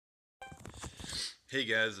Hey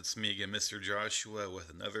guys, it's me again, Mr. Joshua, with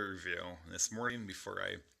another review. And this morning, before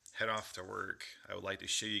I head off to work, I would like to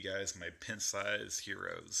show you guys my Pint size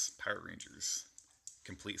Heroes Power Rangers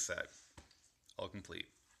complete set, all complete.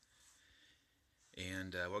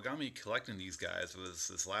 And what got me collecting these guys was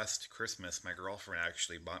this last Christmas, my girlfriend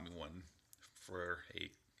actually bought me one for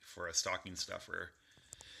a stocking stuffer.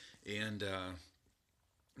 And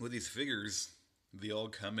with these figures, they all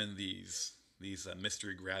come in these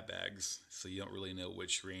mystery grab bags, so you don't really know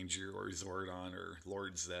which Ranger or Zordon or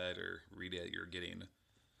Lord Zed or Rita you're getting.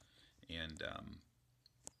 And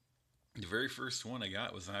the very first one I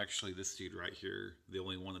got was actually this dude right here, the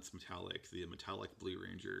only one that's metallic, the metallic Blue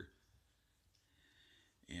Ranger.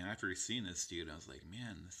 And after seeing this dude, I was like,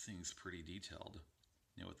 man, this thing's pretty detailed,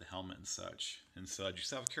 with the helmet and such. And so,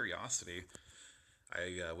 just out of curiosity,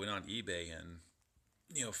 I went on eBay and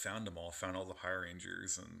found them all, found all the Power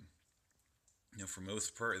Rangers, and for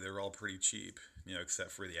most part, they're all pretty cheap,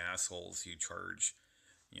 except for the assholes who charge,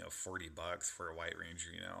 $40 for a White Ranger.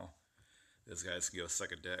 Those guys can go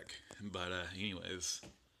suck a dick. But, anyways,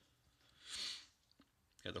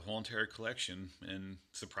 got the whole entire collection, and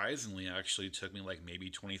surprisingly, actually took me like maybe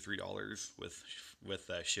 $23 with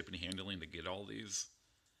shipping and handling to get all these.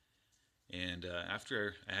 And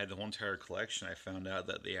after I had the whole entire collection, I found out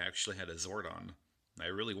that they actually had a Zordon. I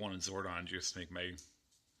really wanted Zordon just to make my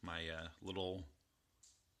little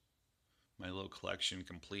collection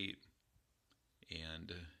complete.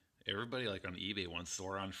 And everybody like on eBay wants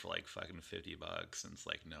Zordon for like fucking $50, and it's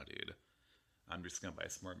like, no, dude, I'm just gonna buy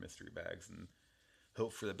smart mystery bags and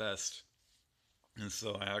hope for the best. And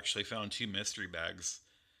so I actually found two mystery bags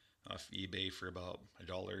off eBay for about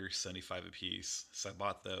 $1.75 a piece. So I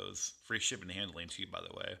bought those. Free shipping and handling too, by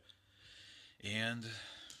the way. And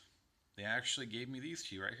they actually gave me these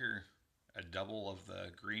two right here. A double of the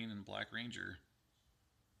green and black Ranger.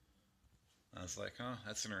 I was like, oh,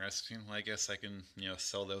 that's interesting. Well, I guess I can,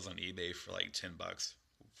 sell those on eBay for like $10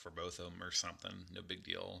 for both of them or something. No big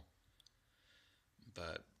deal.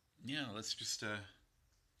 But yeah, let's just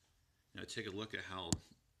take a look at how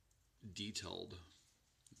detailed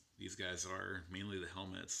these guys are. Mainly the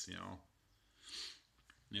helmets.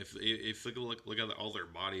 If you look at all their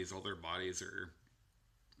bodies are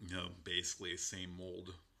basically same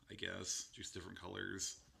mold, I guess, just different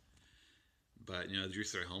colors. But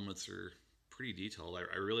just their helmets are pretty detailed.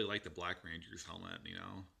 I really like the Black Ranger's helmet.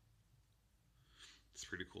 It's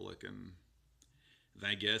pretty cool looking. Then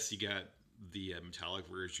I guess you got the metallic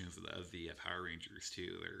versions of the Power Rangers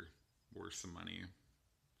too. They're worth some money.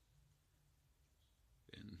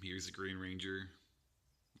 And here's the Green Ranger,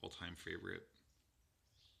 all-time favorite,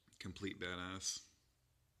 complete badass.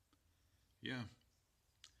 Yeah,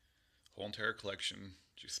 whole entire collection.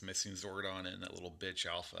 Just missing Zordon and that little bitch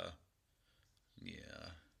Alpha. Yeah,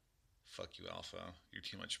 fuck you, Alpha. You're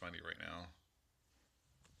too much money right now.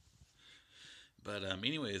 But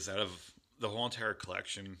anyways, out of the whole entire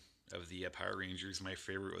collection of the Power Rangers, my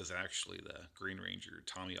favorite was actually the Green Ranger,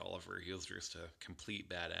 Tommy Oliver. He was just a complete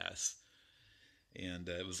badass. And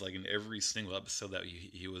it was like in every single episode that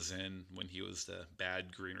he was in, when he was the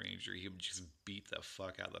bad Green Ranger, he would just beat the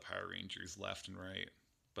fuck out of the Power Rangers left and right.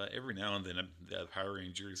 But every now and then, the Power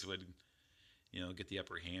Rangers would, get the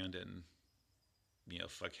upper hand and,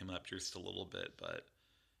 fuck him up just a little bit. But,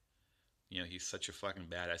 he's such a fucking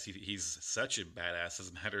badass. He's such a badass,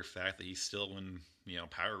 as a matter of fact, that he's still in,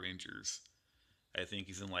 Power Rangers. I think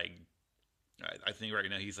he's in like, I think right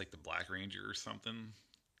now he's like the Black Ranger or something.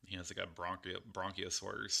 He has like a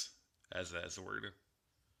bronchiosaurus as a Zord.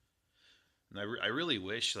 And I really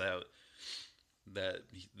wish that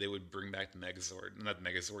they would bring back the Megazord, not the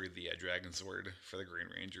Megazord, the Dragon Zord for the Green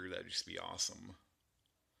Ranger. That'd just be awesome.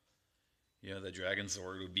 The Dragon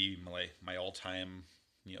Zord would be my all time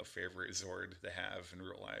favorite Zord to have in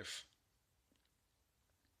real life.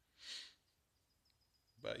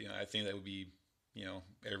 But I think that would be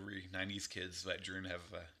every '90s kid's wet dream to have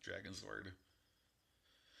a Dragon Zord.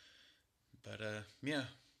 But yeah,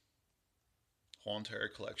 whole entire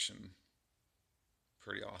collection,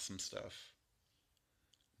 pretty awesome stuff.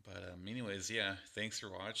 But anyways, yeah, thanks for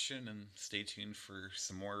watching and stay tuned for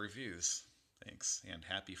some more reviews. Thanks and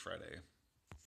happy Friday.